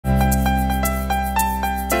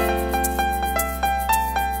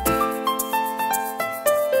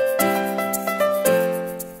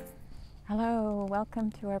welcome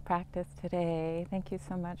to our practice today. Thank you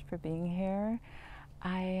so much for being here.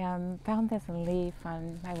 I found this leaf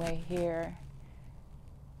on my way here,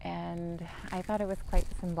 and I thought it was quite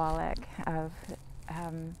symbolic of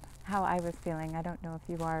how I was feeling. I don't know if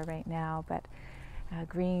you are right now, but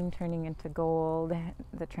green turning into gold,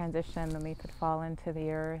 the transition, the leaf would fall into the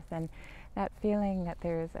earth, and that feeling that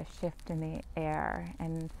there's a shift in the air,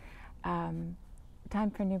 and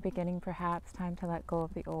time for new beginning, perhaps, time to let go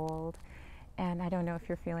of the old. And I don't know if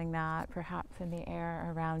you're feeling that, perhaps in the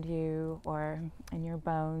air around you, or in your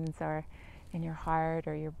bones, or in your heart,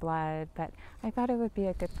 or your blood. But I thought it would be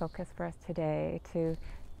a good focus for us today to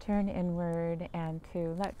turn inward and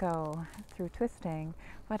to let go through twisting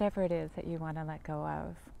whatever it is that you want to let go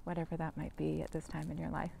of, whatever that might be at this time in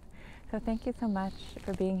your life. So thank you so much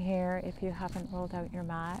for being here. If you haven't rolled out your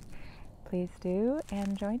mat, please do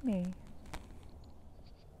and join me.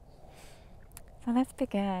 So let's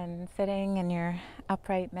begin sitting in your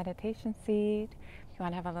upright meditation seat. If you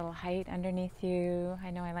want to have a little height underneath you, I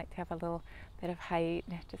know I like to have a little bit of height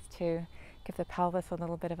just to give the pelvis a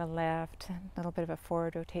little bit of a lift, a little bit of a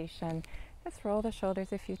forward rotation. Just roll the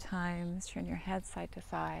shoulders a few times, turn your head side to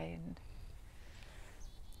side.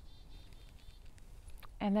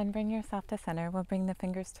 And then bring yourself to center. We'll bring the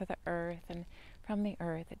fingers to the earth, and from the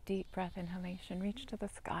earth, a deep breath inhalation, reach to the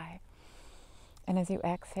sky. And as you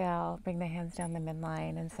exhale, bring the hands down the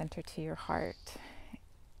midline and center to your heart.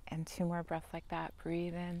 And 2 more breaths like that.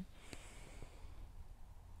 Breathe in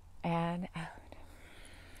and out.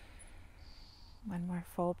 1 more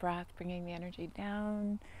full breath, bringing the energy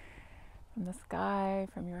down from the sky,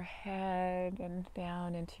 from your head, and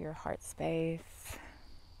down into your heart space.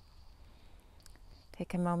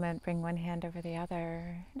 Take a moment, bring one hand over the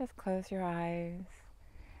other. Just close your eyes.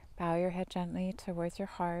 Bow your head gently towards your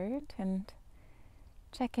heart, and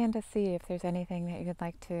check in to see if there's anything that you'd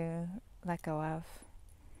like to let go of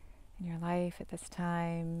in your life at this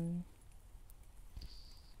time.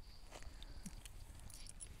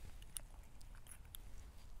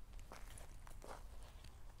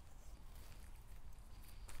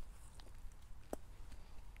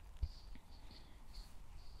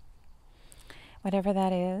 Whatever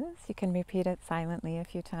that is, you can repeat it silently a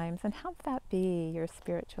few times and have that be your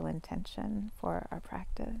spiritual intention for our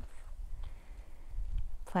practice.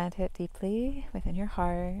 Plant it deeply within your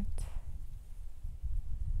heart,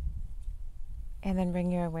 and then bring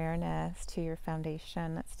your awareness to your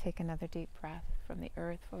foundation. Let's take another deep breath from the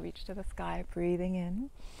earth. We'll reach to the sky, breathing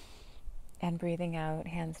in and breathing out,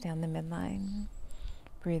 hands down the midline.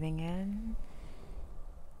 Breathing in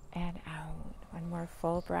and out. 1 more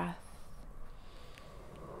full breath.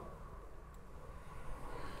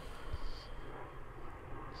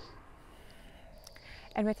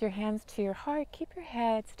 And with your hands to your heart, keep your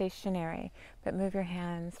head stationary, but move your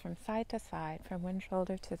hands from side to side, from one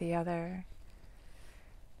shoulder to the other.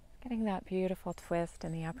 Getting that beautiful twist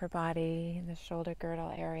in the upper body, the shoulder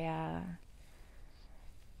girdle area.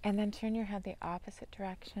 And then turn your head the opposite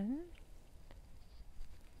direction.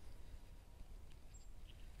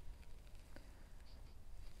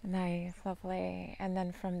 Nice, lovely. And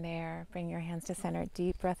then from there, bring your hands to center.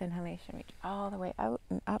 Deep breath inhalation. Reach all the way out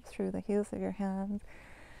and up through the heels of your hands.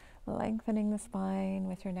 Lengthening the spine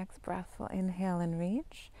with your next breath. We'll inhale and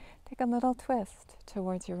reach. Take a little twist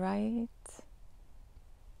towards your right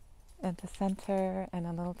and to center, and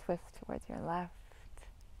a little twist towards your left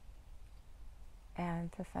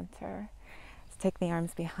and to center. Let's take the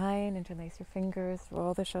arms behind, interlace your fingers,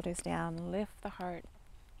 roll the shoulders down, lift the heart,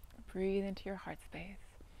 breathe into your heart space.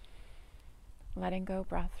 Letting go,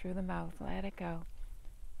 breath through the mouth, let it go.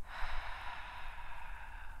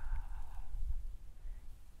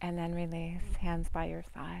 And then release, hands by your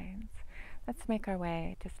sides. Let's make our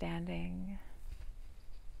way to standing.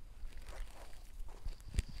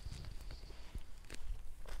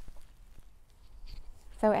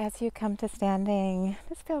 So as you come to standing,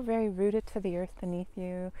 just feel very rooted to the earth beneath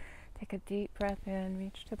you. Take a deep breath in,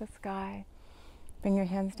 reach to the sky. Bring your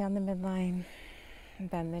hands down the midline,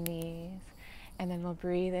 bend the knees. And then we'll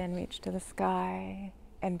breathe in, reach to the sky,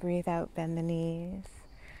 and breathe out, bend the knees.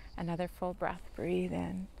 Another full breath, breathe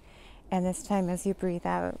in. And this time as you breathe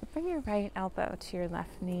out, bring your right elbow to your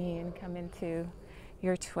left knee and come into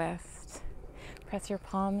your twist. Press your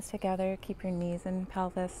palms together, keep your knees and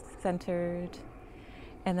pelvis centered.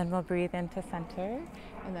 And then we'll breathe into center,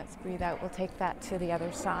 and let's breathe out. We'll take that to the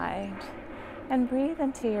other side. And breathe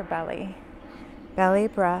into your belly. Belly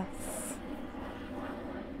breaths.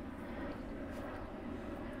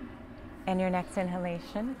 And your next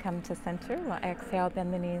inhalation, come to center. We'll exhale,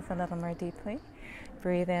 bend the knees a little more deeply.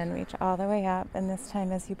 Breathe in, reach all the way up, and this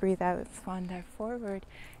time as you breathe out, swan dive forward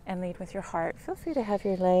and lead with your heart. Feel free to have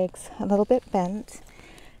your legs a little bit bent.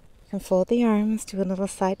 You can fold the arms, do a little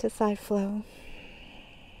side-to-side flow.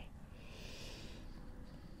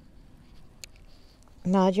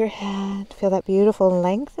 Nod your head, feel that beautiful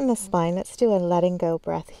length in the spine. Let's do a letting go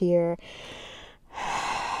breath here.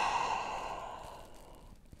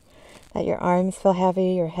 Let your arms feel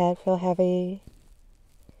heavy, your head feel heavy.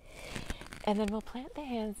 And then we'll plant the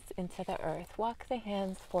hands into the earth. Walk the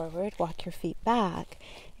hands forward, walk your feet back,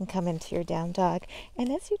 and come into your down dog.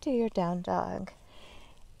 And as you do your down dog,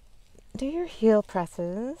 do your heel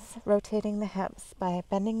presses, rotating the hips by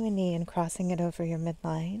bending the knee and crossing it over your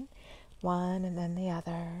midline. One and then the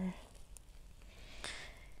other.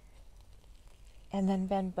 And then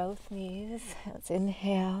bend both knees. Let's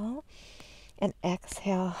inhale and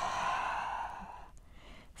exhale.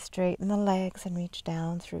 Straighten the legs and reach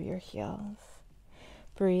down through your heels.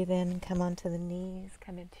 Breathe in, come onto the knees,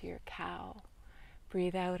 come into your cow.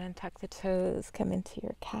 Breathe out and tuck the toes, come into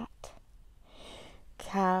your cat.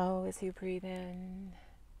 Cow as you breathe in,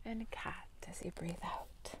 and cat as you breathe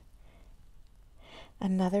out.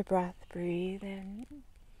 Another breath, breathe in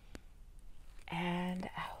and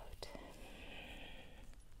out.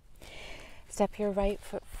 Step your right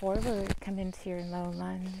foot forward, come into your low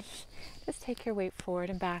lunge. Just take your weight forward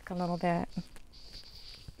and back a little bit.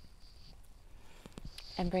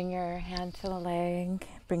 And bring your hand to the leg,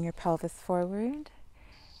 bring your pelvis forward,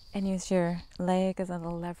 and use your leg as a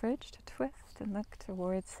little leverage to twist and look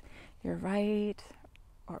towards your right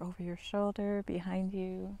or over your shoulder, behind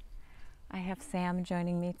you. I have Sam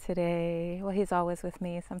joining me today. Well, he's always with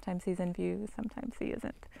me. Sometimes he's in view, sometimes he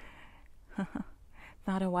isn't.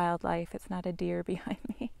 Not a wildlife, it's not a deer behind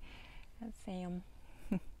me. That's Sam.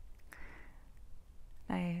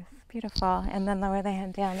 Nice, beautiful. And then lower the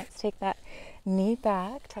hand down. Let's take that knee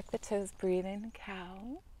back, tuck the toes, breathe in,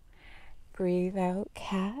 cow. Breathe out,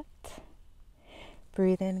 cat.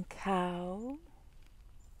 Breathe in, cow.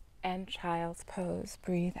 And child's pose,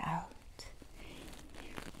 breathe out.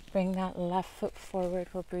 Bring that left foot forward.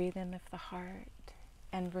 We'll breathe in, lift the heart.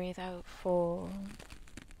 And breathe out, fold.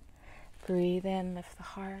 Breathe in, lift the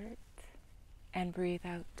heart. And breathe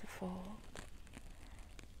out to fold.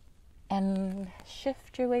 And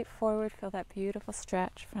shift your weight forward. Feel that beautiful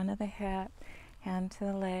stretch, front of the hip, hand to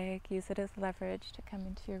the leg. Use it as leverage to come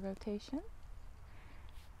into your rotation.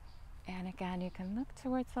 And again, you can look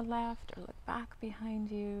towards the left or look back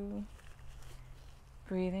behind you.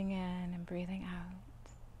 Breathing in and breathing out.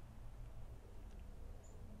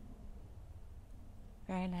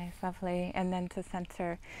 Very nice, lovely. And then to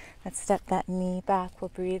center, let's step that knee back. We'll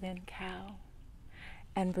breathe in, cow.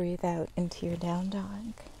 And breathe out into your down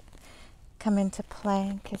dog. Come into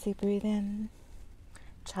plank as you breathe in.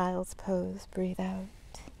 Child's pose, breathe out.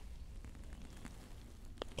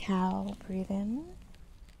 Cow, breathe in.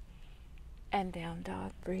 And down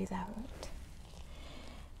dog, breathe out.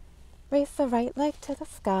 Raise the right leg to the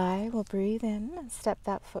sky. We'll breathe in and step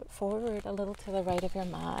that foot forward a little to the right of your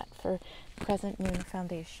mat for crescent moon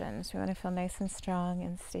foundation. So you want to feel nice and strong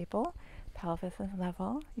and stable. Pelvis is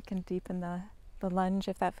level. You can deepen the lunge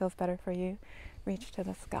if that feels better for you. Reach to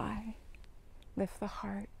the sky. Lift the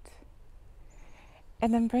heart.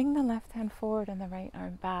 And then bring the left hand forward and the right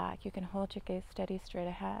arm back. You can hold your gaze steady straight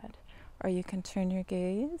ahead, or you can turn your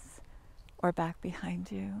gaze or back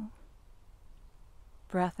behind you.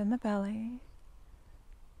 Breath in the belly.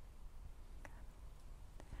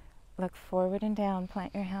 Look forward and down.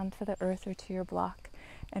 Plant your hand to the earth or to your block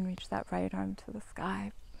and reach that right arm to the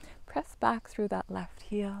sky. Press back through that left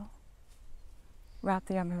heel. Wrap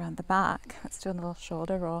the arm around the back. Let's do a little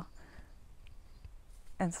shoulder roll.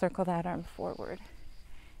 And circle that arm forward.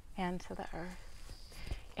 Hand to the earth.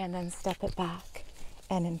 And then step it back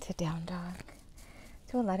and into down dog.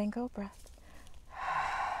 Do a letting go breath.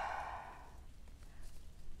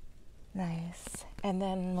 Nice. And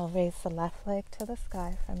then we'll raise the left leg to the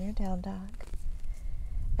sky from your down dog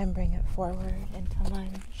and bring it forward into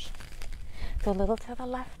lunge. Go a little to the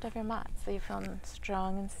left of your mat so you feel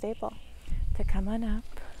strong and stable. To come on up,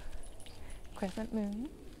 crescent moon.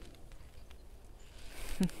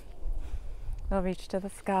 We'll reach to the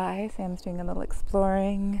sky. Sam's doing a little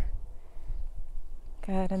exploring.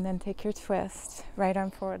 Good, and then take your twist. Right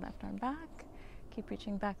arm forward, left arm back. Keep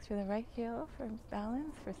reaching back through the right heel for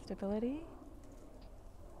balance, for stability.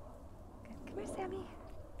 Good. Come here, Sammy.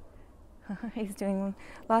 He's doing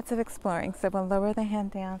lots of exploring. So we'll lower the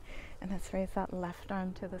hand down and let's raise that left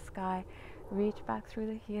arm to the sky. Reach back through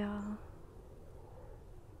the heel.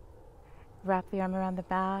 Wrap the arm around the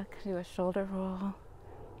back. Do a shoulder roll.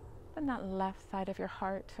 Bend that left side of your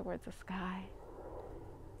heart towards the sky.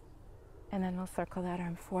 And then we'll circle that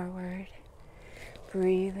arm forward.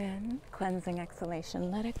 Breathe in, cleansing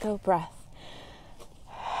exhalation. Let it go, breath.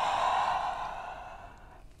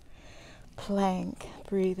 Plank,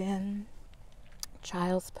 breathe in.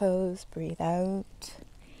 Child's pose, breathe out.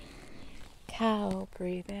 Cow,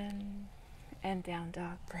 breathe in. And down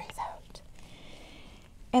dog, breathe out.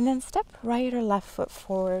 And then step right or left foot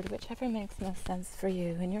forward, whichever makes most sense for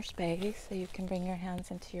you in your space. So you can bring your hands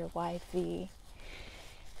into your wide V.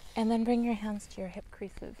 And then bring your hands to your hip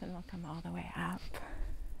creases and we'll come all the way up.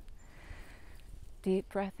 Deep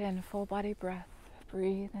breath in, full body breath.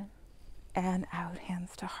 Breathe in and out,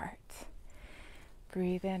 hands to heart.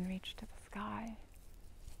 Breathe in, reach to the sky.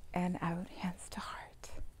 And out, hands to heart.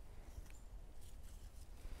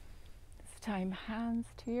 This time, hands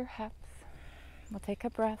to your hips. We'll take a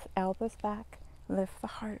breath, elbows back, lift the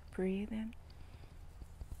heart, breathe in.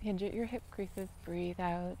 Hinge at your hip creases, breathe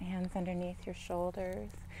out, hands underneath your shoulders.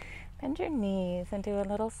 Bend your knees and do a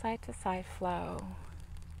little side-to-side flow.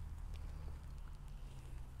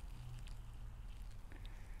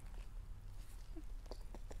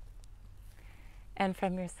 And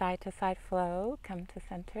from your side-to-side flow, come to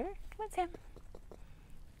center. Come on, Sam.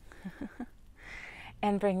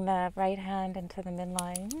 And bring the right hand into the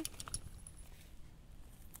midline.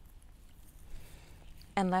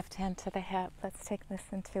 And left hand to the hip. Let's take this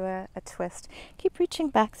into a twist. Keep reaching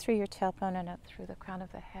back through your tailbone and up through the crown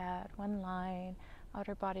of the head. One line,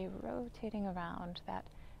 outer body rotating around that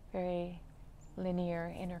very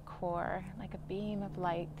linear inner core, like a beam of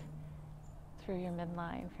light through your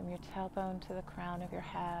midline, from your tailbone to the crown of your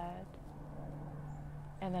head.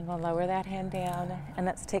 And then we'll lower that hand down, and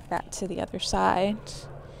let's take that to the other side.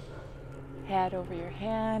 Head over your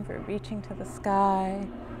hand, we're reaching to the sky.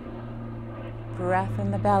 Breath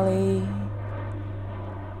in the belly.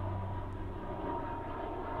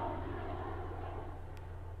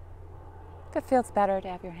 If it feels better to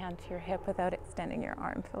have your hand to your hip without extending your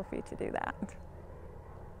arm, feel free to do that.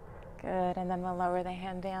 Good, and then we'll lower the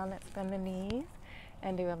hand down, let's bend the knees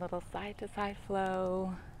and do a little side-to-side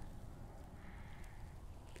flow.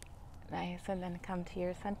 Nice, and then come to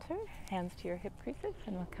your center, hands to your hip creases,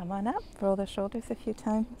 and we'll come on up, roll the shoulders a few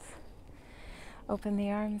times. Open the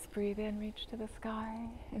arms, breathe in, reach to the sky,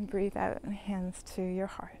 and breathe out, hands to your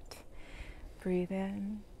heart. Breathe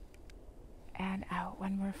in and out,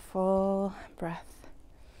 one more full breath.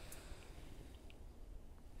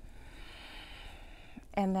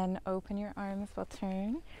 And then open your arms, we'll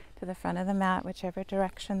turn to the front of the mat, whichever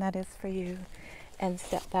direction that is for you, and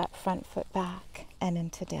step that front foot back and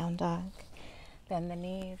into down dog. Bend the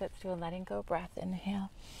knees, let's do a letting go breath,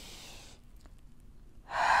 inhale.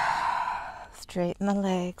 Straighten the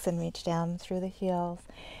legs and reach down through the heels.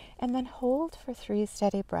 And then hold for 3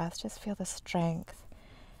 steady breaths. Just feel the strength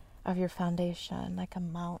of your foundation like a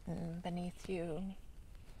mountain beneath you.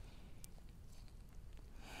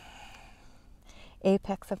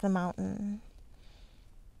 Apex of the mountain,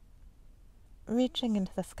 reaching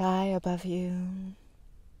into the sky above you.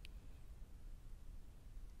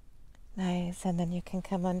 Nice, and then you can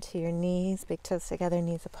come onto your knees, big toes together,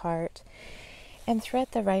 knees apart. And thread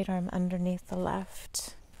the right arm underneath the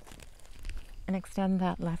left. And extend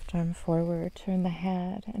that left arm forward. Turn the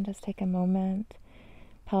head and just take a moment.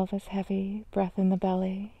 Pelvis heavy, breath in the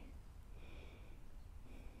belly.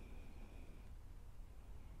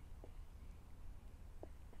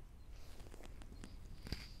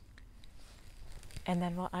 And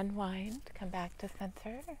then we'll unwind, come back to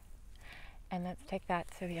center. And let's take that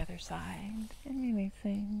to the other side. And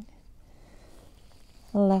releasing.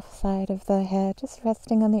 Left side of the head, just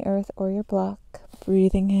resting on the earth or your block.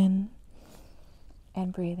 Breathing in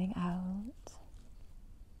and breathing out.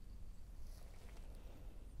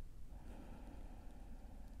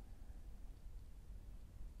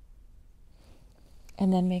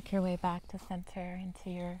 And then make your way back to center into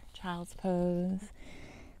your child's pose.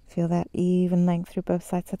 Feel that even length through both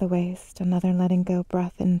sides of the waist. Another letting go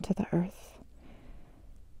breath into the earth.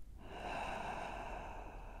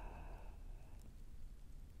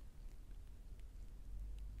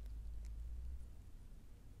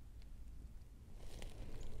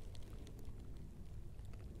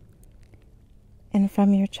 And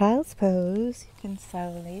from your child's pose, you can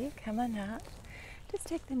slowly come on up. Just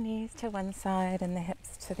take the knees to one side and the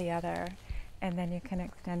hips to the other, and then you can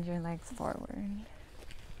extend your legs forward.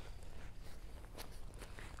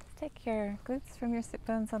 Take your glutes from your sit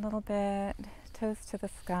bones a little bit, toes to the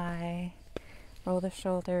sky, roll the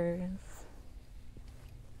shoulders.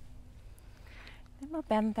 Then we'll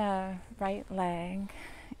bend the right leg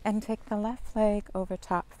and take the left leg over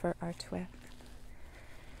top for our twist.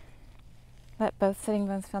 Let both sitting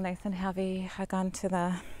bones feel nice and heavy. Hug onto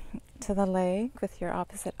the to the leg with your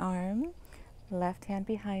opposite arm, left hand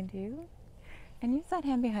behind you, and use that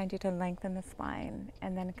hand behind you to lengthen the spine,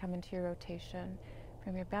 and then come into your rotation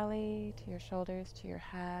from your belly to your shoulders to your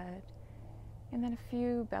head, and then a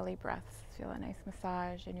few belly breaths. Feel a nice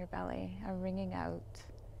massage in your belly, a wringing out,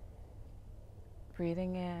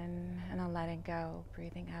 breathing in and a letting go,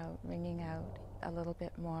 breathing out, wringing out a little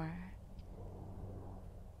bit more.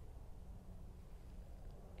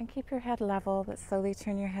 And keep your head level, but slowly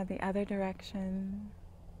turn your head the other direction,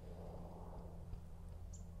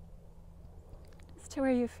 just to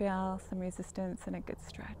where you feel some resistance and a good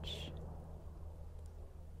stretch.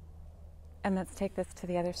 And let's take this to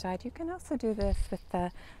the other side. You can also do this with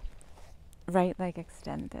the right leg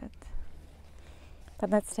extended. But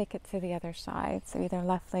let's take it to the other side. So either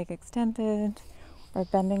left leg extended or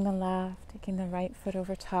bending the left, taking the right foot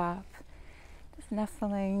over top, just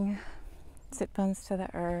nestling sit bones to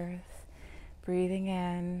the earth, breathing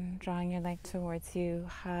in, drawing your leg towards you,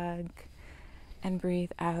 hug, and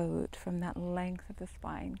breathe out from that length of the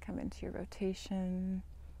spine. Come into your rotation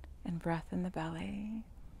and breath in the belly.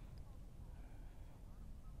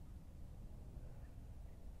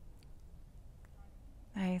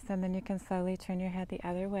 Nice, and then you can slowly turn your head the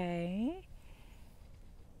other way.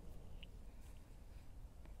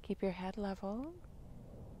 Keep your head level.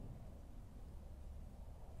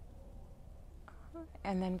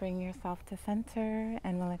 And then bring yourself to center,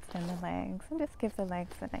 and we'll extend the legs and just give the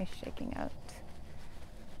legs a nice shaking out.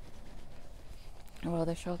 Roll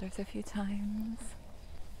the shoulders a few times.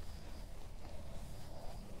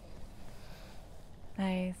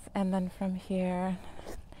 Nice, and then from here,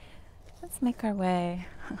 let's make our way.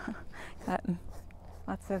 Got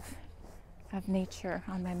lots of nature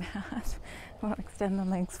on my mat. We'll extend the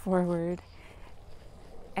legs forward,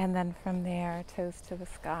 and then from there, toes to the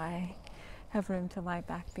sky. Have room to lie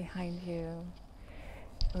back behind you.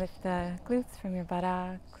 Lift the glutes from your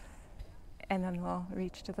buttocks, and then we'll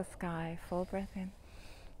reach to the sky. Full breath in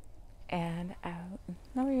and out.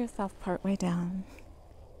 Lower yourself part way down,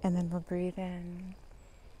 and then we'll breathe in,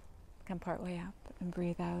 come part way up, and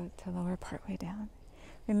breathe out to lower part way down.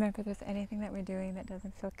 Remember, if there's anything that we're doing that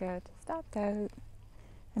doesn't feel good, stop out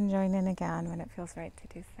and join in again when it feels right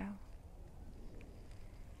to do so.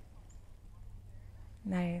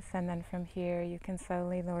 Nice, and then from here you can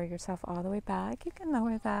slowly lower yourself all the way back. You can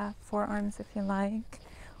lower the forearms if you like,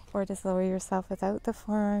 or just lower yourself without the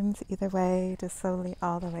forearms. Either way, just slowly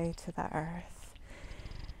all the way to the earth.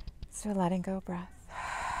 So letting go breath.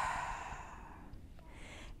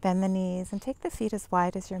 Bend the knees and take the feet as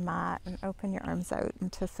wide as your mat and open your arms out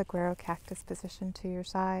into saguaro cactus position to your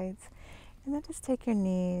sides. And then just take your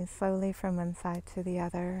knees slowly from one side to the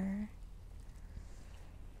other.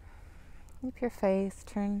 Keep your face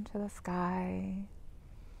turned to the sky.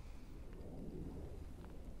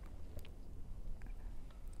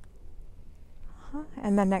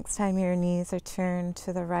 And then next time your knees are turned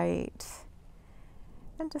to the right,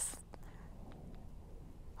 and just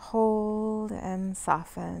hold and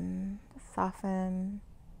soften. Just soften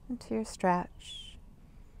into your stretch,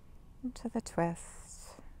 into the twist.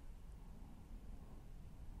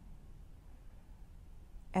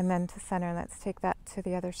 And then to center, let's take that to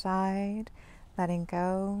the other side, letting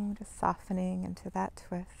go, just softening into that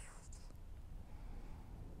twist.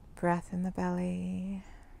 Breath in the belly.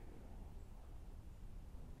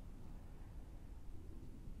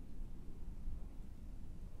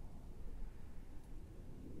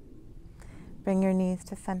 Bring your knees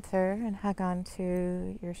to center and hug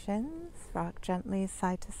onto your shins. Rock gently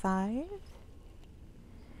side to side.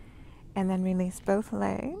 And then release both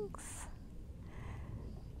legs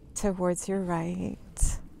towards your right.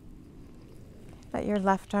 Let your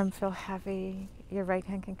left arm feel heavy. Your right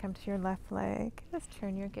hand can come to your left leg. Just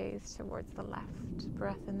turn your gaze towards the left.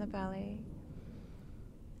 Breath in the belly.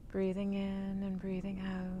 Breathing in and breathing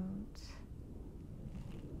out.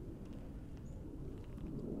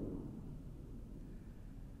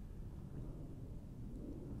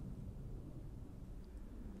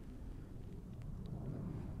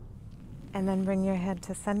 And then bring your head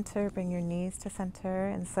to center, bring your knees to center,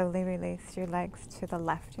 and slowly release your legs to the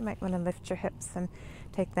left. You might want to lift your hips and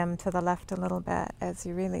take them to the left a little bit as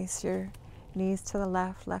you release your knees to the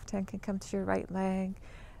left. Left hand can come to your right leg.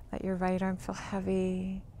 Let your right arm feel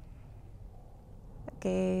heavy. The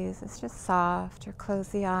gaze is just soft, or close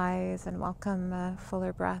the eyes and welcome a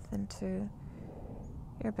fuller breath into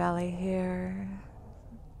your belly here.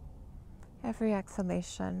 Every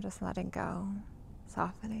exhalation, just letting go,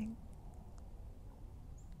 softening.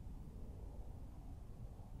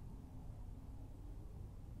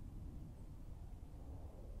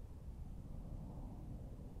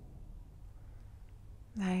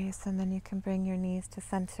 Nice, and then you can bring your knees to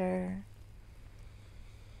center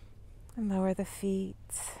and lower the feet.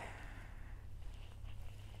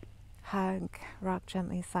 Hug, rock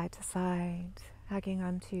gently side to side, hugging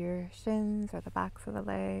onto your shins or the backs of the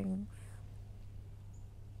legs.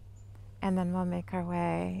 And then we'll make our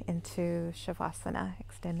way into Shavasana,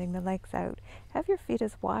 extending the legs out. Have your feet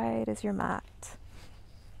as wide as your mat.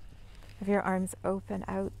 Have your arms open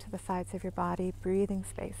out to the sides of your body, breathing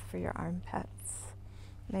space for your armpits.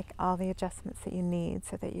 Make all the adjustments that you need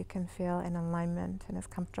so that you can feel in alignment and as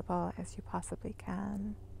comfortable as you possibly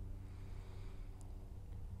can.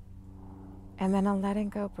 And then a letting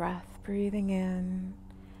go breath, breathing in.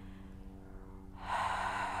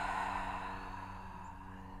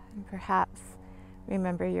 And perhaps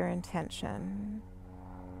remember your intention,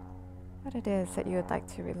 what it is that you would like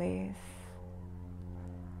to release.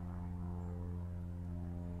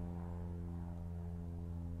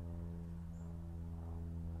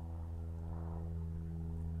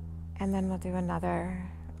 And then we'll do another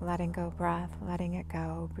letting go breath, letting it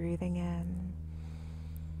go, breathing in.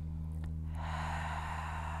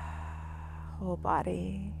 Whole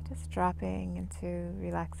body just dropping into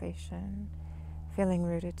relaxation, feeling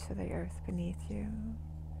rooted to the earth beneath you.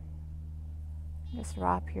 Just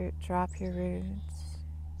drop your roots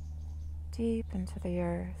deep into the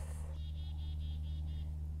earth.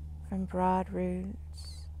 From broad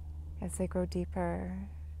roots, as they grow deeper,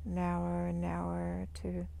 narrower and narrower,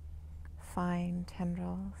 to fine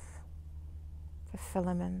tendrils, to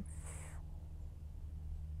filaments.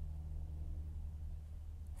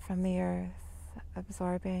 From the earth,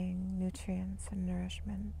 absorbing nutrients and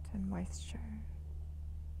nourishment and moisture.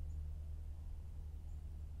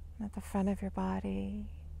 And at the front of your body,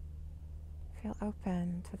 feel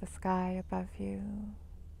open to the sky above you,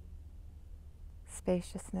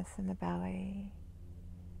 spaciousness in the belly,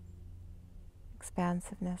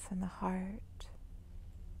 expansiveness in the heart,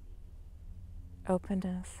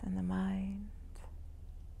 openness in the mind,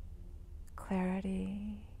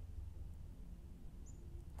 clarity,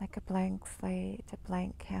 like a blank slate, a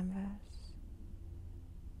blank canvas.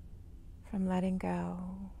 From letting go,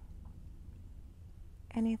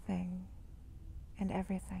 anything and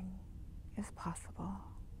everything is possible.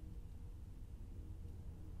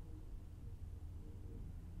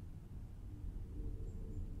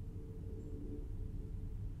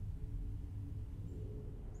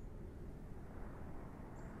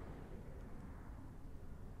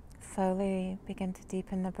 Slowly begin to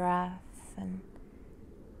deepen the breaths and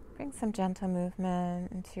bring some gentle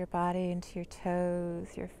movement into your body, into your toes,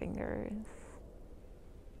 your fingers,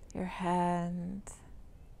 your hand.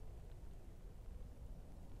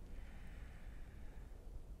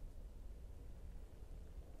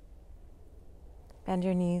 Bend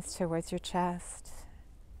your knees towards your chest.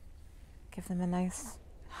 Give them a nice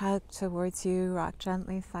hug towards you. Rock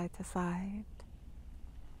gently side to side.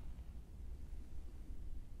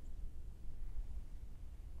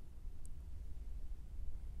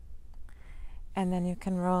 And then you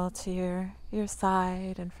can roll to your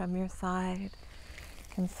side, and from your side,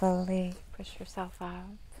 you can slowly push yourself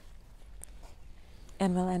up.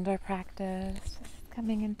 And we'll end our practice just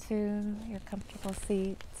coming into your comfortable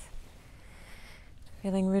seat,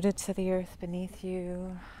 feeling rooted to the earth beneath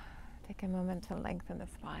you. Take a moment to lengthen the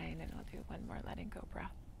spine, and we'll do one more letting go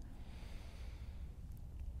breath.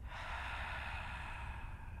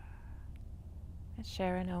 And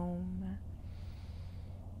share an Om.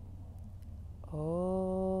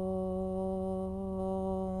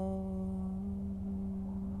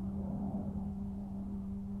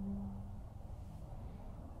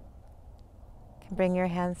 Bring your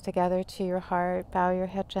hands together to your heart. Bow your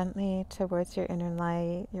head gently towards your inner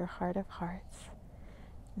light, your heart of hearts.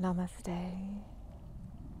 Namaste.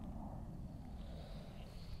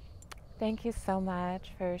 Thank you so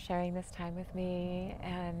much for sharing this time with me,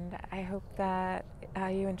 and I hope that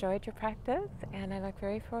you enjoyed your practice, and I look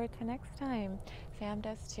very forward to next time. Sam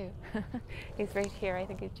does too. He's right here. I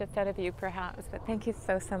think he's just out of view perhaps, but thank you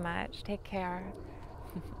so much. Take care.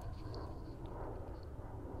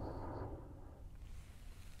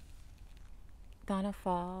 Donna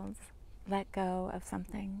Falls, let go of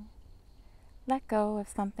something. Let go of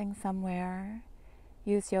something somewhere.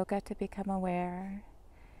 Use yoga to become aware.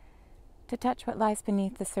 To touch what lies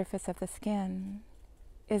beneath the surface of the skin.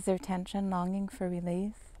 Is there tension longing for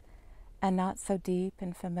release, and not so deep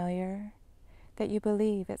and familiar that you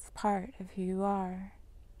believe it's part of who you are?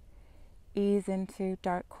 Ease into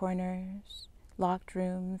dark corners, locked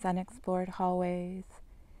rooms, unexplored hallways.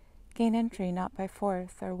 Gain entry not by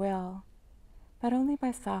force or will, but only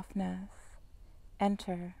by softness.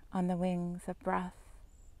 Enter on the wings of breath.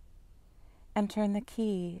 and turn the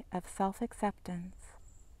key of self-acceptance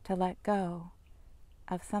to let go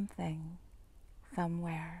of something,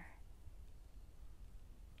 somewhere.